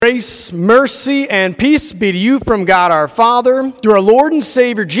Grace, mercy, and peace be to you from God our Father, through our Lord and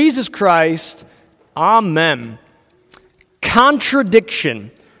Savior Jesus Christ. Amen. Contradiction,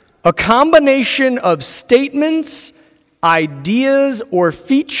 a combination of statements, ideas, or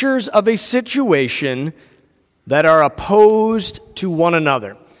features of a situation that are opposed to one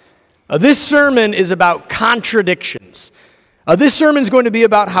another. This sermon is about contradictions. This sermon is going to be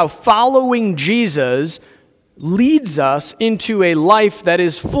about how following Jesus leads us into a life that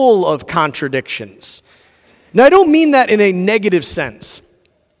is full of contradictions. Now, I don't mean that in a negative sense.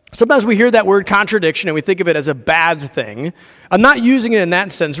 Sometimes we hear that word contradiction and we think of it as a bad thing. I'm not using it in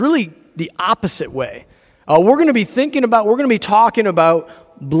that sense, really the opposite way. We're going to be talking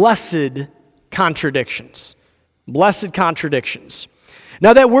about blessed contradictions. Blessed contradictions.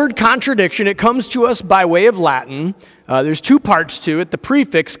 Now, that word contradiction, it comes to us by way of Latin. There's two parts to it. The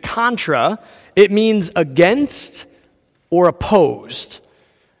prefix contra, it means against or opposed.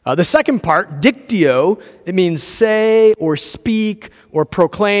 The second part, dictio, it means say or speak or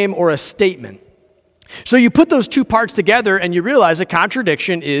proclaim or a statement. So you put those two parts together and you realize a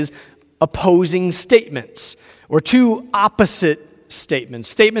contradiction is opposing statements or two opposite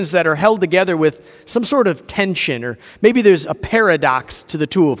statements that are held together with some sort of tension, or maybe there's a paradox to the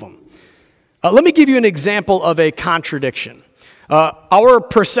two of them. Let me give you an example of a contradiction. Our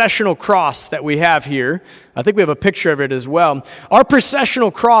processional cross that we have here, I think we have a picture of it as well. Our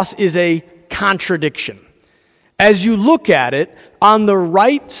processional cross is a contradiction. As you look at it, on the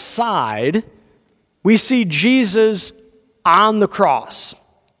right side, we see Jesus on the cross.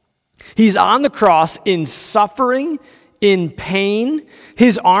 He's on the cross in suffering, in pain.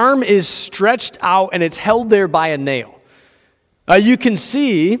 His arm is stretched out and it's held there by a nail. You can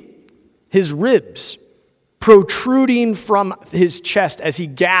see his ribs protruding from his chest as he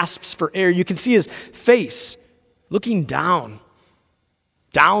gasps for air. You can see his face looking down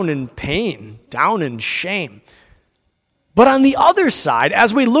in pain, down in shame. But on the other side,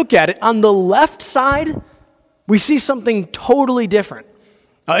 as we look at it, on the left side, we see something totally different.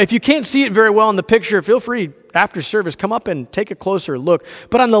 If you can't see it very well in the picture, feel free after service, come up and take a closer look.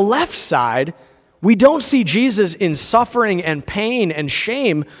 But on the left side, we don't see Jesus in suffering and pain and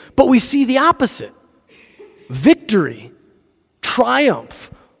shame, but we see the opposite. Victory,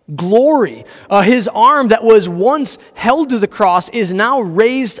 triumph, glory. His arm that was once held to the cross is now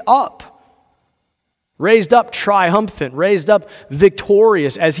raised up. Raised up triumphant, raised up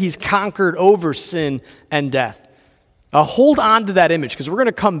victorious as he's conquered over sin and death. Hold on to that image because we're going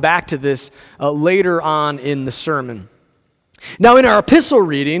to come back to this later on in the sermon. Now, in our epistle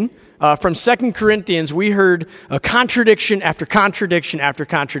reading from 2 Corinthians, we heard a contradiction after contradiction after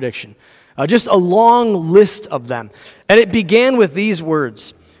contradiction. Just a long list of them. And it began with these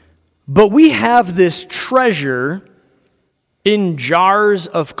words, "But we have this treasure in jars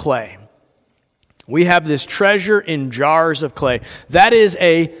of clay." We have this treasure in jars of clay. That is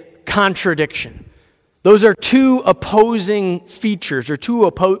a contradiction. Those are two opposing features or two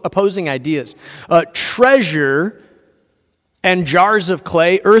opposing ideas. Treasure and jars of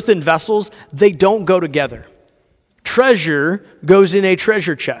clay, earthen vessels, they don't go together. Treasure goes in a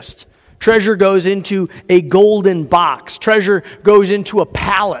treasure chest. Treasure goes into a golden box. Treasure goes into a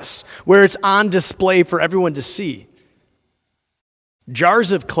palace where it's on display for everyone to see.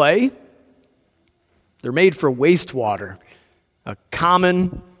 Jars of clay, they're made for wastewater. A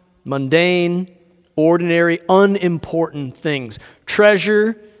common, mundane, ordinary, unimportant things.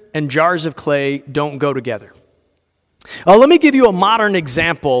 Treasure and jars of clay don't go together. Let me give you a modern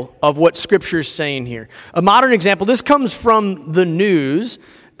example of what Scripture is saying here. A modern example, this comes from the news.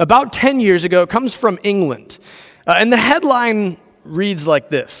 About 10 years ago, it comes from England. And the headline reads like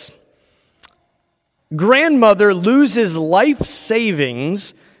this: "Grandmother loses life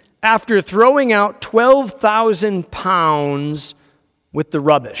savings after throwing out 12,000 pounds with the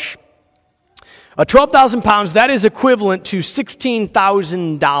rubbish." 12,000 pounds, that is equivalent to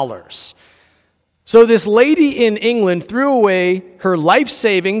 $16,000. So this lady in England threw away her life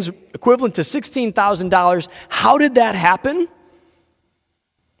savings equivalent to $16,000. How did that happen?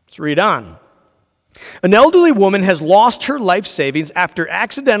 Let's read on. "An elderly woman has lost her life savings after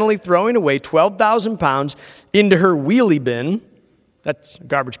accidentally throwing away 12,000 pounds into her wheelie bin," that's a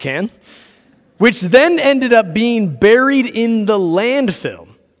garbage can, "which then ended up being buried in the landfill.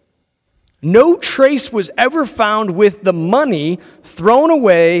 No trace was ever found with the money thrown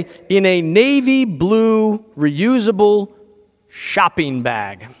away in a navy blue reusable shopping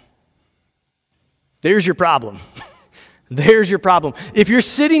bag." There's your problem. There's your problem. If you're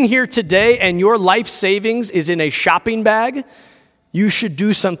sitting here today and your life savings is in a shopping bag, you should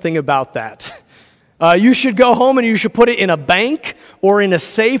do something about that. You should go home and you should put it in a bank or in a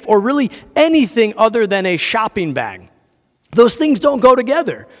safe or really anything other than a shopping bag. Those things don't go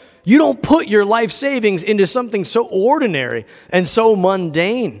together. You don't put your life savings into something so ordinary and so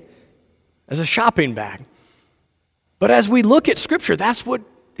mundane as a shopping bag. But as we look at Scripture, that's what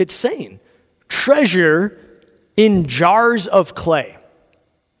it's saying. Treasure in jars of clay.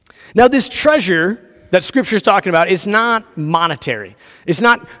 Now, this treasure that Scripture's talking about is not monetary. It's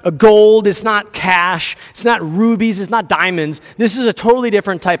not a gold, it's not cash, it's not rubies, it's not diamonds. This is a totally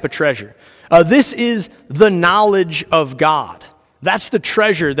different type of treasure. This is the knowledge of God. That's the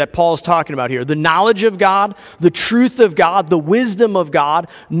treasure that Paul's talking about here. The knowledge of God, the truth of God, the wisdom of God,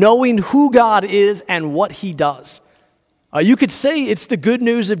 knowing who God is and what he does. You could say it's the good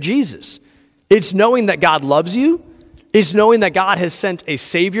news of Jesus. It's knowing that God loves you. It's knowing that God has sent a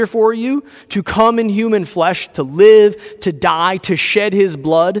Savior for you to come in human flesh, to live, to die, to shed his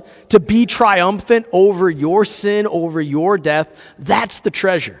blood, to be triumphant over your sin, over your death. That's the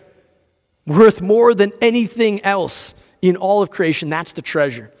treasure. Worth more than anything else in all of creation. That's the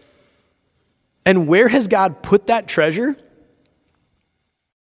treasure. And where has God put that treasure?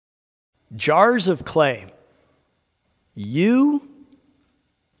 Jars of clay. You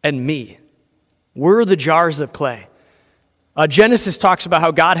and me. We're the jars of clay. Genesis talks about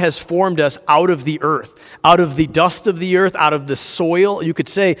how God has formed us out of the earth, out of the dust of the earth, out of the soil, you could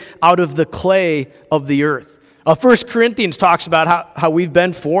say, out of the clay of the earth. 1 Corinthians talks about how we've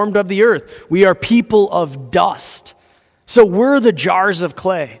been formed of the earth. We are people of dust. So we're the jars of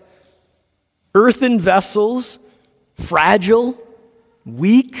clay. Earthen vessels, fragile,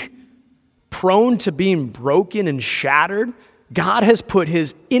 weak, prone to being broken and shattered. God has put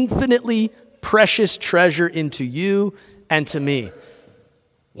his infinitely precious treasure into you and to me.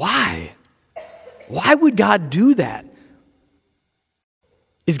 Why? Why would God do that?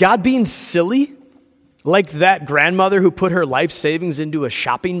 Is God being silly? Like that grandmother who put her life savings into a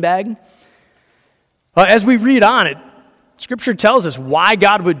shopping bag? As we read on it, Scripture tells us why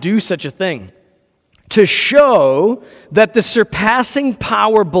God would do such a thing. To show that the surpassing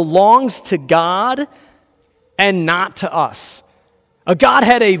power belongs to God and not to us. God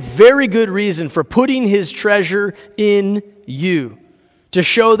had a very good reason for putting his treasure in you. To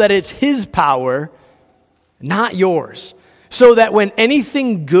show that it's his power, not yours. So that when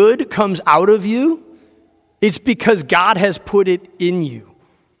anything good comes out of you, it's because God has put it in you.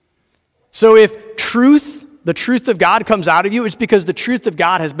 So if the truth of God comes out of you, it's because the truth of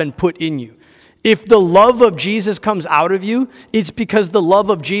God has been put in you. If the love of Jesus comes out of you, it's because the love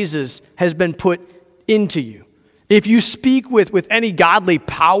of Jesus has been put into you. If you speak with any godly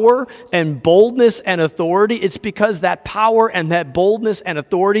power and boldness and authority, it's because that power and that boldness and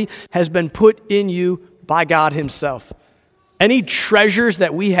authority has been put in you by God himself. Any treasures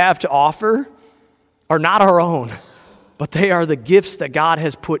that we have to offer are not our own, but they are the gifts that God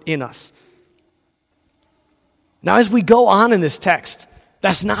has put in us. Now, as we go on in this text,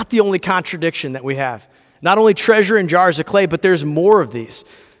 that's not the only contradiction that we have. Not only treasure in jars of clay, but there's more of these.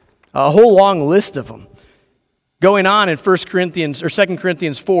 A whole long list of them. Going on in 1 Corinthians or 2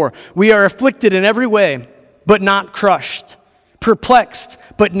 Corinthians 4, we are afflicted in every way, but not crushed. Perplexed,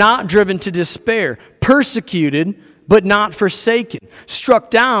 but not driven to despair. Persecuted, but not forsaken. Struck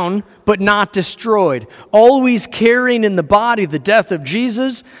down, but not destroyed. Always carrying in the body the death of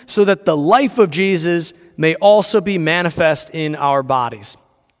Jesus, so that the life of Jesus may also be manifest in our bodies.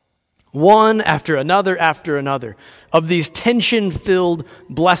 One after another of these tension-filled,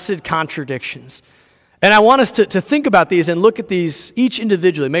 blessed contradictions. And I want us to think about these and look at these each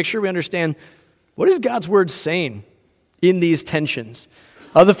individually. Make sure we understand, what is God's word saying in these tensions?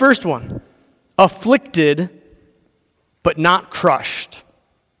 The first one, afflicted but not crushed.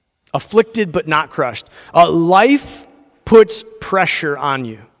 Afflicted but not crushed. Life puts pressure on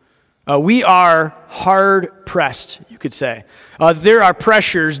you. We are hard-pressed, you could say. There are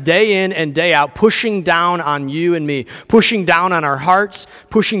pressures day in and day out pushing down on you and me, pushing down on our hearts,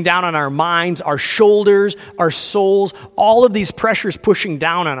 pushing down on our minds, our shoulders, our souls, all of these pressures pushing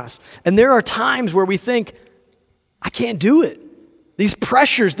down on us. And there are times where we think, I can't do it. These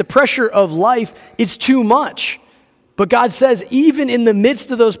pressures, the pressure of life, it's too much. But God says, even in the midst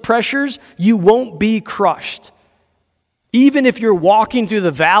of those pressures, you won't be crushed. Even if you're walking through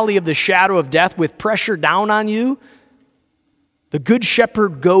the valley of the shadow of death with pressure down on you, the good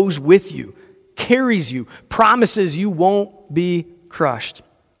shepherd goes with you, carries you, promises you won't be crushed.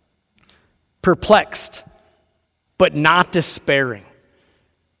 Perplexed, but not despairing.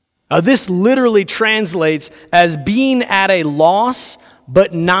 This literally translates as being at a loss,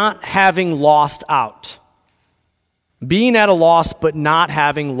 but not having lost out. Being at a loss, but not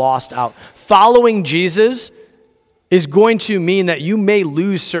having lost out. Following Jesus is going to mean that you may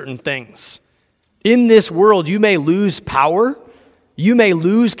lose certain things. In this world, you may lose power. You may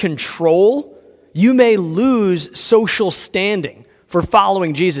lose control. You may lose social standing for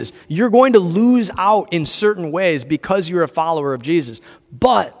following Jesus. You're going to lose out in certain ways because you're a follower of Jesus.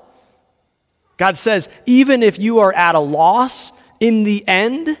 But God says, even if you are at a loss, in the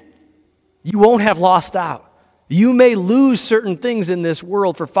end, you won't have lost out. You may lose certain things in this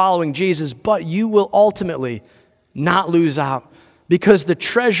world for following Jesus, but you will ultimately not lose out because the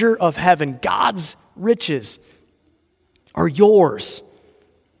treasure of heaven, God's riches, are yours.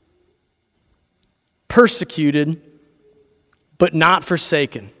 Persecuted, but not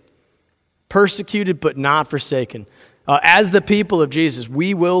forsaken. Persecuted, but not forsaken. As the people of Jesus,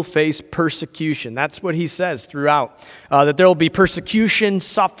 we will face persecution. That's what he says throughout. That there will be persecution,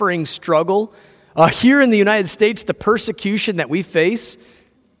 suffering, struggle. Here in the United States, the persecution that we face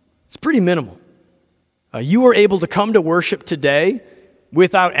is pretty minimal. You were able to come to worship today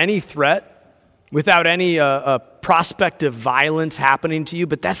without any threat, without any prospect of violence happening to you,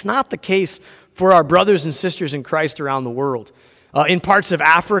 but that's not the case for our brothers and sisters in Christ around the world. In parts of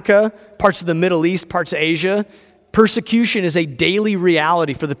Africa, parts of the Middle East, parts of Asia, persecution is a daily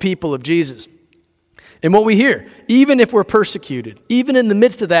reality for the people of Jesus. And what we hear, even if we're persecuted, even in the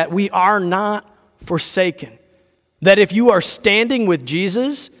midst of that, we are not forsaken. That if you are standing with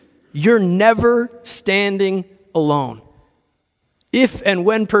Jesus, you're never standing alone. If and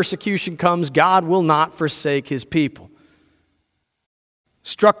when persecution comes, God will not forsake his people.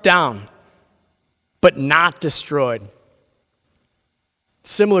 Struck down, but not destroyed.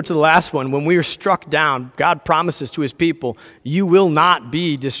 Similar to the last one, when we are struck down, God promises to his people, you will not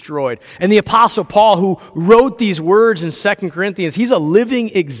be destroyed. And the Apostle Paul, who wrote these words in 2 Corinthians, he's a living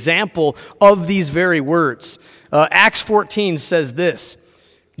example of these very words. Acts 14 says this,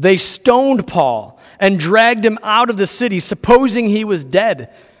 they stoned Paul and dragged him out of the city, supposing he was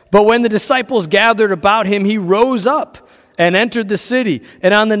dead. But when the disciples gathered about him, he rose up and entered the city.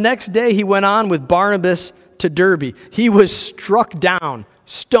 And on the next day, he went on with Barnabas to Derbe. He was struck down,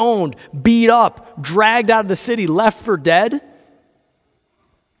 stoned, beat up, dragged out of the city, left for dead,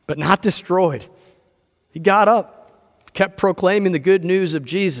 but not destroyed. He got up, kept proclaiming the good news of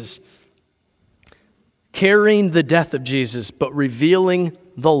Jesus, carrying the death of Jesus, but revealing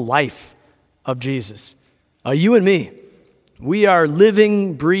the life of Jesus. You and me, we are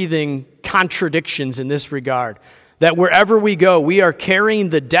living, breathing contradictions in this regard. That wherever we go, we are carrying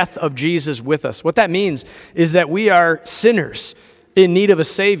the death of Jesus with us. What that means is that we are sinners in need of a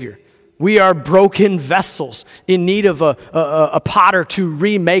Savior. We are broken vessels in need of a potter to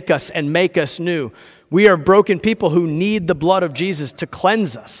remake us and make us new. We are broken people who need the blood of Jesus to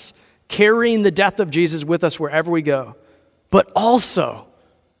cleanse us, carrying the death of Jesus with us wherever we go. But also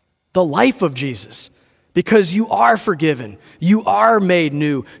the life of Jesus, because you are forgiven, you are made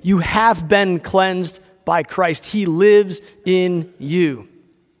new, you have been cleansed by Christ. He lives in you.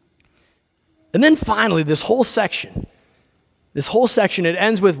 And then finally, this whole section, it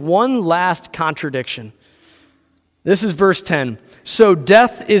ends with one last contradiction. This is verse 10. So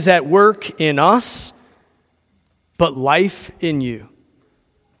death is at work in us, but life in you.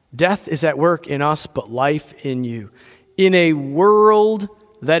 Death is at work in us, but life in you. In a world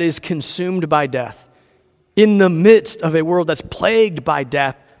that is consumed by death, in the midst of a world that's plagued by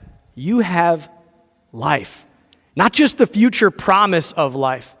death, you have life. Not just the future promise of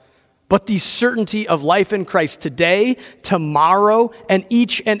life, but the certainty of life in Christ today, tomorrow, and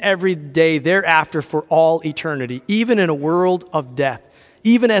each and every day thereafter for all eternity, even in a world of death,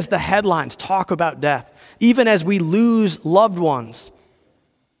 even as the headlines talk about death, even as we lose loved ones.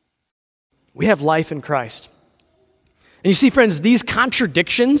 We have life in Christ. And you see, friends, these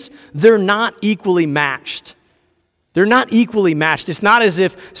contradictions, they're not equally matched. They're not equally matched. It's not as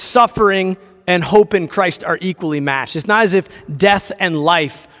if suffering and hope in Christ are equally matched. It's not as if death and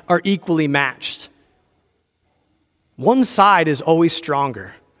life are equally matched. One side is always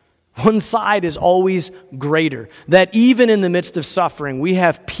stronger. One side is always greater. That even in the midst of suffering, we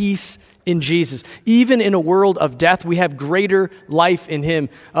have peace in Jesus. Even in a world of death, we have greater life in him.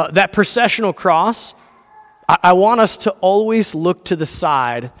 That processional cross, I want us to always look to the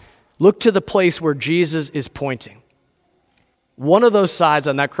side, look to the place where Jesus is pointing. One of those sides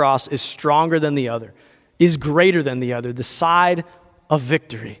on that cross is stronger than the other, is greater than the other, the side of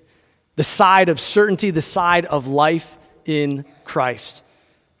victory, the side of certainty, the side of life in Christ.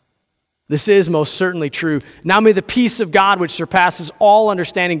 This is most certainly true. Now may the peace of God, which surpasses all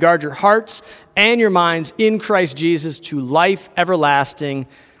understanding, guard your hearts and your minds in Christ Jesus to life everlasting.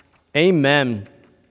 Amen.